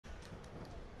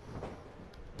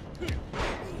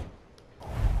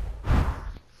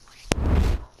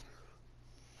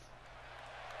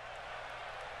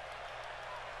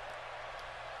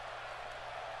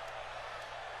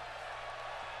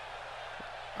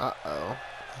Uh-oh.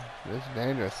 This is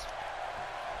dangerous.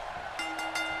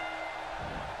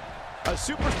 A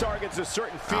superstar gets a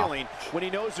certain feeling when he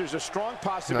knows there's a strong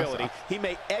possibility he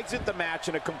may exit the match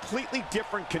in a completely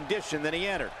different condition than he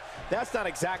entered. That's not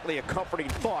exactly a comforting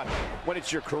thought when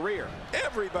it's your career.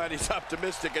 Everybody's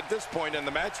optimistic at this point in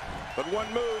the match, but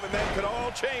one move and that could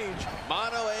all change.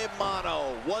 Mano a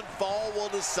mano. One fall will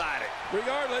decide it.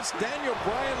 Regardless, Daniel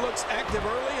Bryan looks active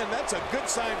early, and that's a good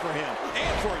sign for him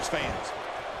and for his fans.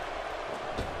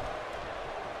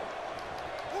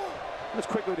 Let's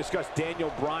quickly discuss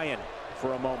Daniel Bryan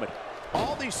for a moment.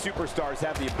 All these superstars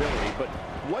have the ability, but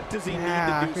what does he need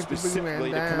to do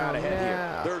specifically to come out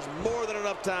ahead here? There's more than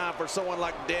enough time for someone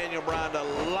like Daniel Bryan to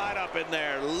light up in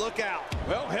there. Look out.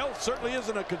 Well, health certainly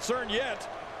isn't a concern yet.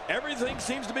 Everything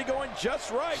seems to be going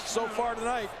just right so far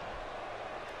tonight.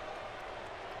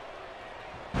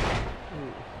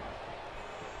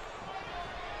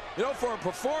 You know, for a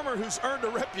performer who's earned a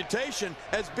reputation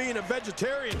as being a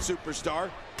vegetarian superstar,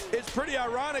 it's pretty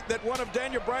ironic that one of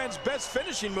Daniel Bryan's best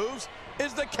finishing moves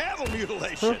is the cattle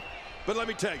mutilation. But let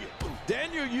me tell you,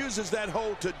 Daniel uses that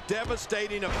hold to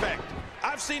devastating effect.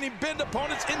 I've seen him bend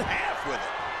opponents in half with it.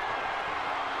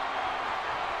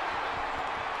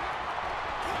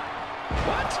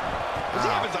 What? Does he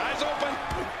have his eyes open?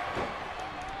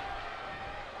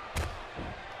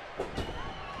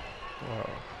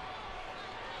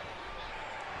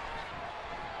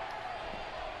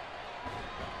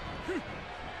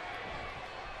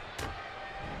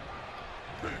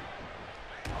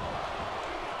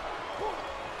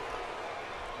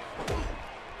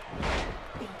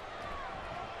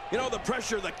 You know, the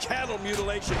pressure the cattle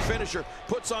mutilation finisher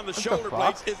puts on the shoulder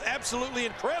blades is absolutely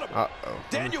incredible.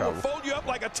 Daniel will fold you up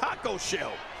like a taco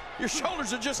shell. Your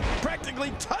shoulders are just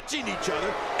practically touching each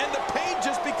other, and the pain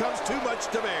just becomes too much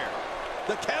to bear.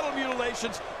 The cattle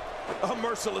mutilation's a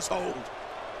merciless hold.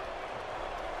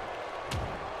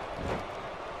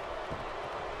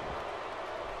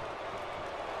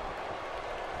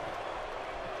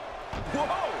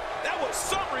 Whoa! That was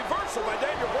some reversal by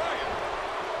Daniel Bryan.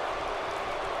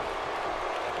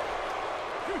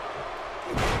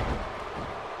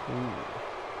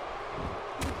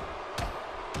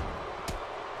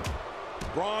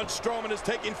 Braun Stroman is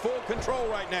taking full control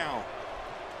right now.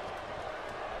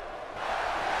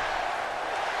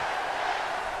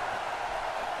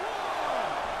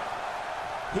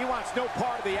 He wants no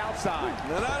part of the outside.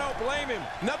 And I don't blame him.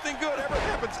 Nothing good ever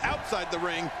happens outside the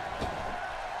ring.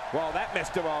 Well, that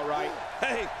missed him all right.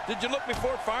 Hey, did you look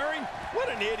before firing? What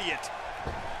an idiot.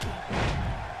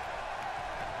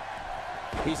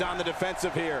 He's on the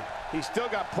defensive here. He's still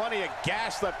got plenty of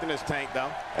gas left in his tank,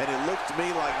 though. And it looked to me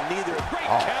like neither. Great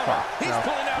counter. He's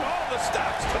pulling out all the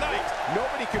stops tonight.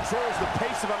 Nobody controls the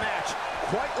pace of a match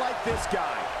quite like this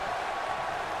guy.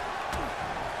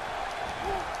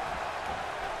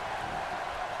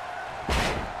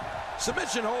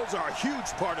 Submission holds are a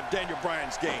huge part of Daniel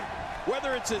Bryan's game.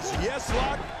 Whether it's his yes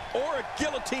lock or a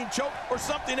guillotine choke or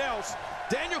something else,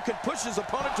 Daniel can push his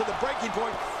opponent to the breaking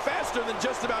point faster than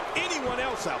just about anyone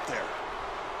else out there.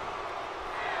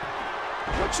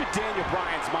 What should Daniel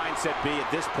Bryan's mindset be at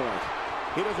this point?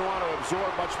 He doesn't want to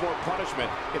absorb much more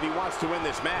punishment if he wants to win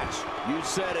this match. You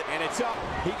said it. And it's up.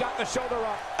 He got the shoulder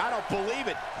up. I don't believe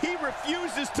it. He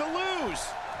refuses to lose.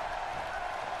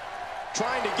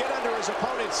 Trying to get under his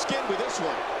opponent's skin with this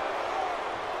one.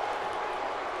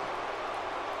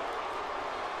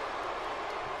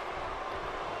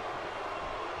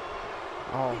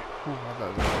 Oh, I thought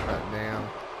it was back down.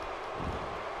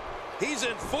 He's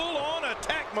in full-on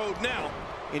attack mode now.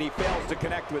 And he fails to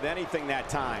connect with anything that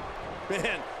time.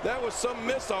 Man, that was some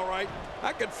miss, all right.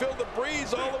 I could feel the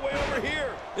breeze all the way over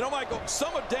here. You know, Michael,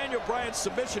 some of Daniel Bryan's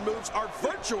submission moves are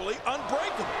virtually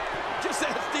unbreakable. Just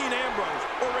ask Dean Ambrose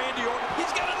or Randy Orton.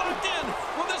 He's got it locked in.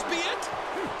 Will this be it?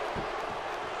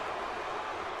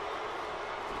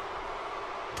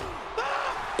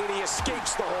 And he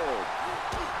escapes the hold.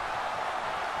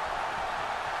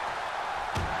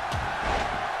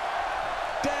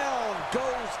 Down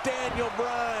goes Daniel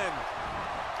Bryan.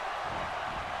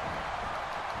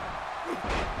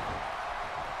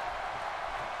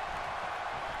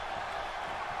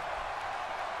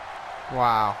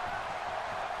 Wow.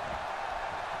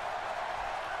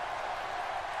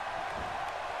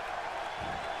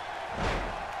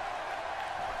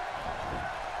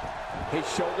 His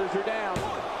shoulders are down.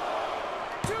 1,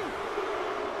 2.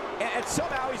 And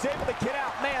somehow he's able to get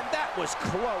out. Man, that was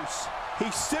close.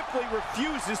 He simply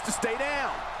refuses to stay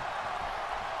down.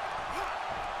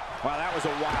 Wow, that was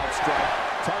a wild strike.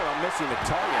 Talk about missing the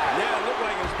target. Yeah, it looked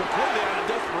like it was completely out of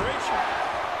desperation.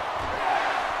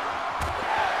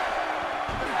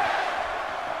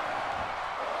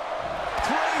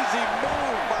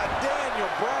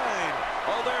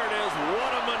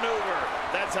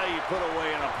 That's how you put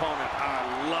away an opponent.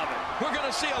 I love it. We're going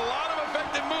to see a lot of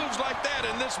effective moves like that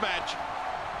in this match.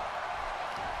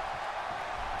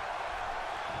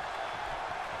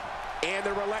 And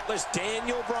the relentless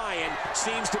Daniel Bryan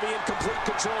seems to be in complete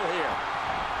control here.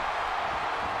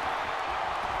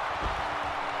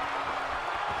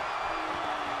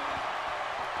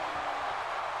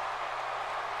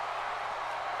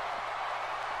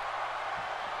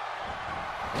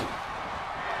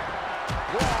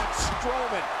 Braun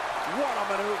Stroman, what a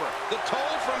maneuver. The toll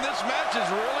from this match is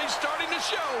really starting to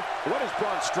show. What does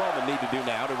Braun Stroman need to do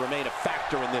now to remain a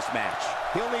factor in this match?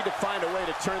 He'll need to find a way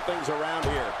to turn things around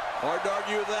here. Hard to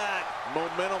argue with that.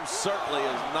 Momentum certainly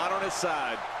is not on his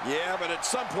side. Yeah, but at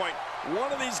some point,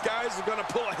 one of these guys is going to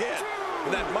pull ahead.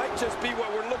 And that might just be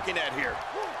what we're looking at here.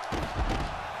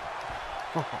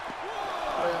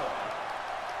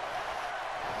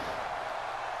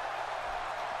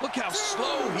 Look how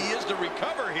slow he is to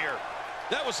recover here.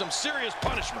 That was some serious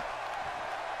punishment.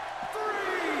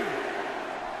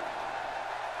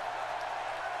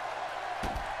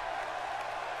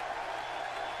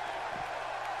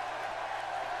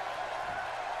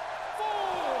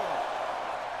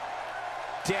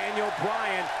 Daniel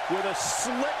Bryan with a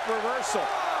slick reversal.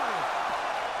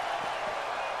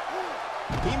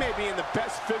 He may be in the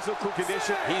best physical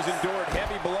condition. He's endured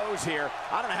heavy blows here.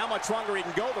 I don't know how much longer he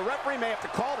can go. The referee may have to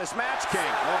call this match, King.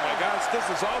 Oh, my gosh, this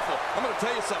is awful. I'm going to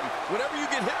tell you something. Whenever you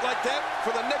get hit like that,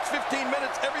 for the next 15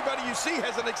 minutes, everybody you see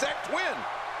has an exact win.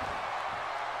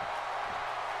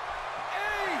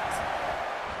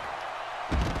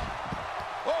 8.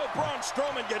 Oh, Braun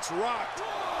Stroman gets rocked.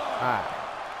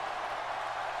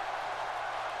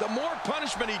 The more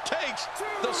punishment he takes,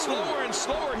 the slower and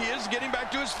slower he is getting back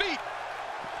to his feet.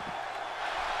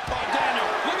 Oh, Daniel,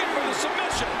 looking for the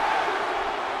submission.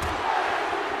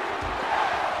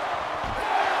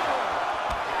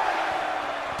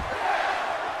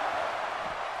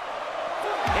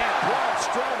 And Braun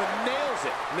Strowman nails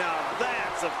it. Now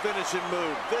that's a finishing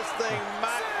move. This thing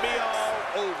might be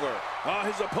all over. Oh,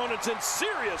 his opponent's in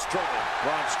serious trouble.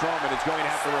 Braun Strowman is going to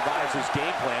have to revise his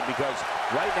game plan because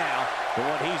right now, the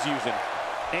one he's using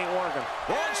ain't working.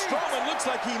 Braun Strowman looks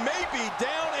like he may be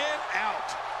down and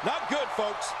out. Not good,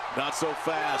 folks. Not so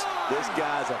fast. This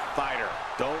guy's a fighter.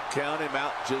 Don't count him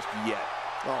out just yet.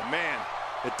 Oh, man.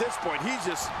 At this point, he's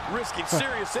just risking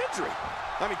serious injury.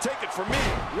 I mean, take it from me.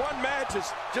 One match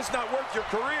is just not worth your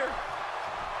career.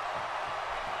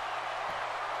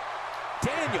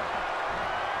 Daniel.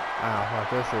 What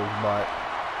this is, but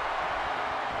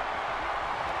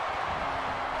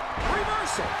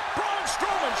Reversal. Braun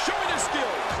Strowman showing his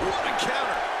skills. What a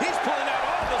counter. He's pulling out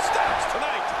all the stops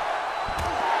tonight.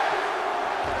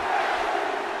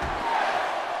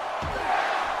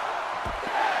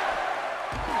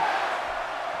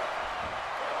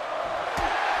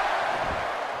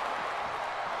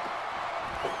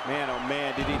 Man, oh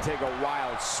man, did he take a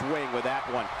wild swing with that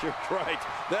one. You're right.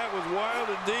 That was wild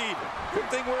indeed. Good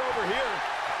thing we're over here.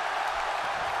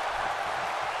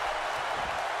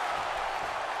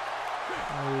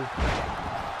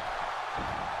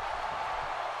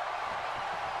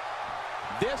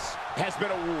 This has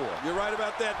been a war. You're right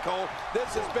about that, Cole.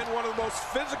 This has been one of the most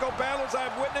physical battles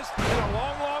I've witnessed in a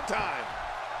long, long time.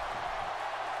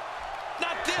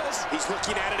 Not this. He's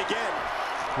looking at it again.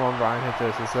 come on, Bryan, hit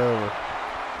this. It's over.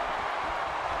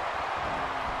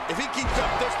 If he keeps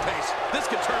up this pace, this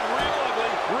could turn real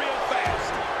ugly real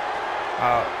fast.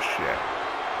 Oh, shit.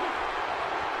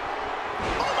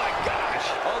 Oh, my gosh.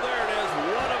 Oh, there it is.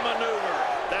 What a maneuver.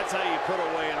 That's how you put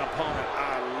away an opponent.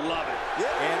 I love it.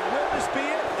 Yeah. And will this be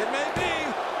it? It may be.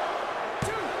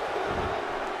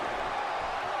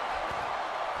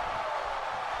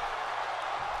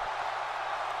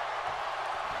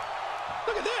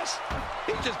 Look at this.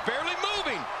 He's just barely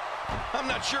moving. I'm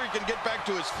not sure he can get back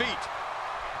to his feet.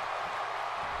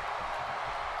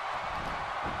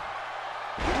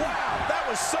 Wow, that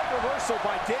was some reversal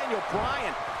by Daniel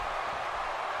Bryan.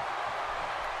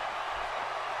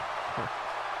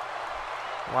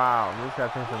 Wow, these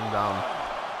guys think I'm dumb.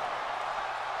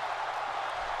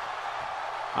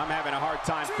 I'm having a hard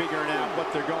time figuring out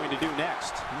what they're going to do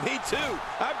next. Me too.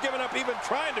 I've given up even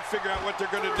trying to figure out what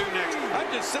they're going to do next. I'm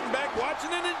just sitting back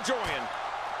watching and enjoying.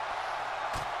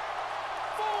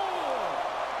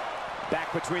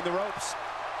 Back between the ropes.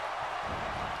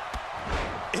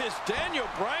 Is Daniel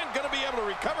Bryan going to be able to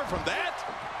recover from that?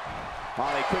 Oh,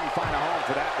 they couldn't find a home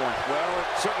for that one. Well, it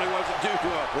certainly wasn't due to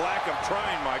a lack of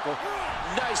trying, Michael.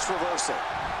 Nice reversal.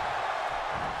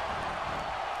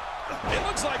 It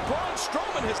looks like Braun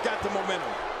Strowman has got the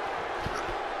momentum.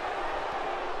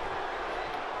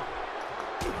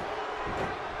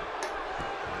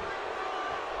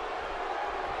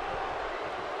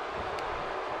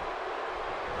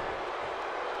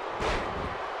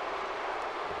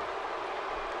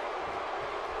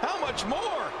 much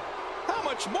more? How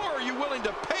much more are you willing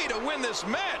to pay to win this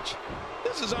match?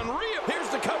 This is unreal. Here's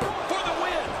the cover for the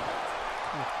win.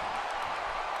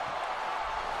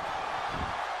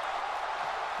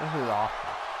 This is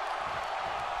awesome.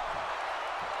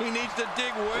 He needs to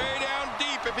dig way down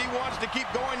deep if he wants to keep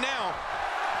going now.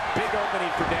 Big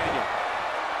opening for Daniel.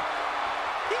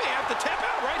 He may have to tap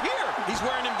out right here. He's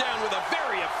wearing him down with a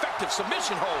very effective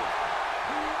submission hold.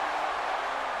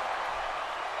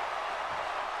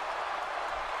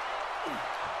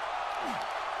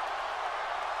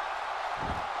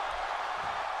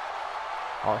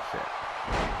 Oh shit.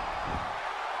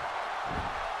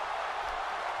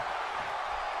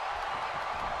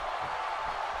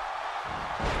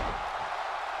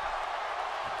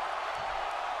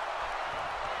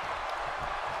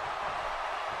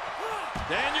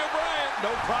 Daniel Bryan,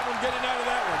 no problem getting out of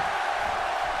that one.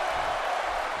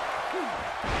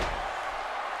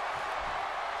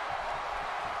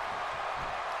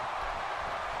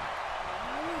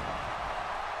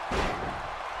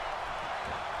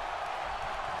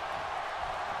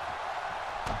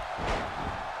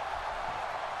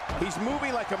 He's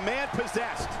moving like a man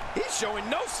possessed. He's showing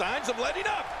no signs of letting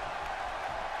up.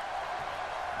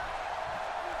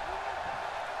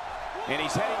 And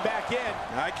he's heading back in.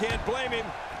 I can't blame him.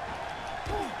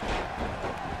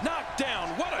 Knocked down.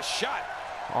 What a shot.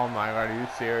 Oh my God, are you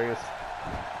serious?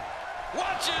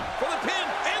 Watch it for the pin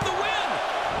and the win.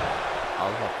 I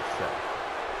was about to say.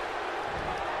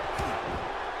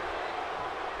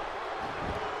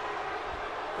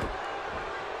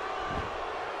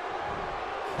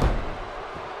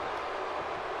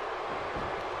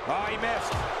 Oh, he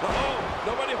missed. Oh,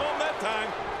 nobody home that time.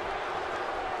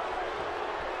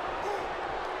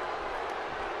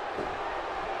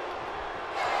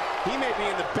 He may be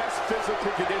in the best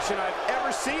physical condition I've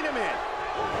ever seen him in.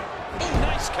 Oh,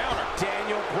 nice counter.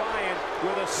 Daniel Bryan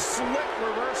with a slick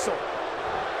reversal.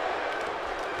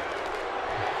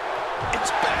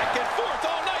 It's back and forth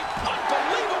all night.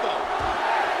 Unbelievable.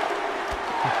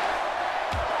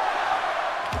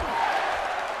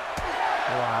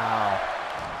 Wow.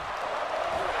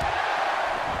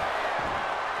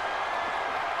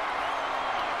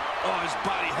 Oh, his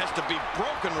body has to be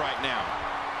broken right now.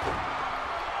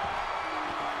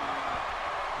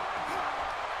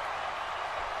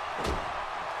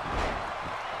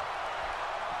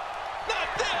 Not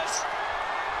this.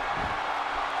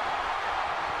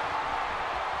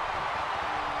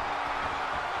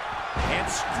 And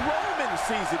Stroman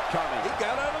sees it coming. He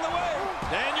got out of the way.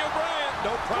 Daniel Bryan,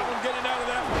 no problem getting out of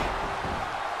that one.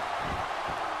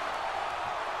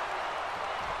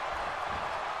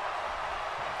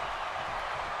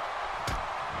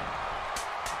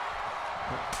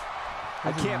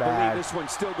 I can't believe this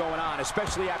one's still going on,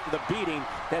 especially after the beating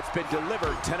that's been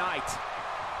delivered tonight.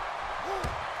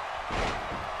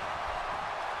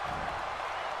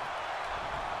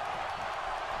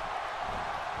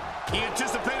 He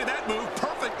anticipated that move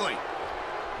perfectly.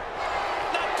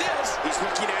 Not this. He's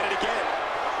looking at it again.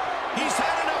 He's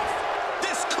had enough.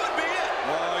 This could be it.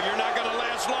 Oh, you're not going to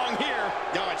last long here.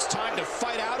 No, it's time to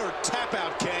fight out or tap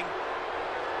out, King.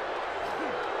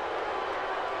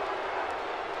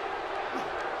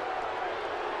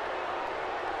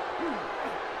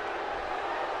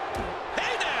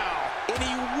 Hey now. And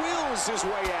he wills his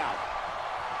way out.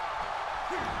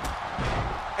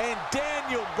 And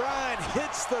Daniel Bryan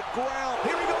hits the ground.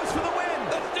 Here he goes for the win.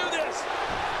 Let's do this.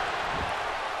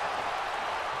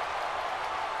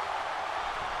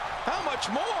 How much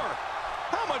more?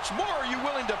 How much more are you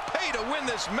willing to pay to win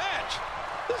this match?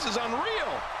 This is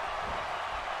unreal.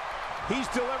 He's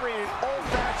delivering an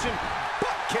old-fashioned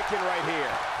butt kicking right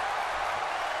here.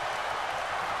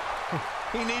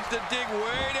 He needs to dig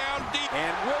way down deep.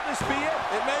 And will this be it?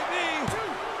 It may be.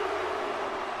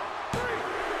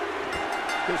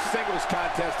 This singles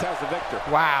contest has the victor.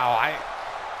 Wow,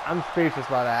 I'm speechless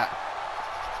by that.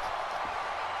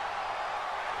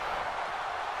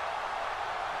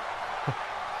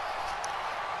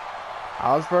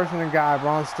 I was versing a guy,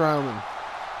 Braun Stroman.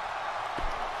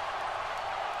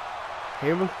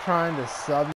 He was trying to sub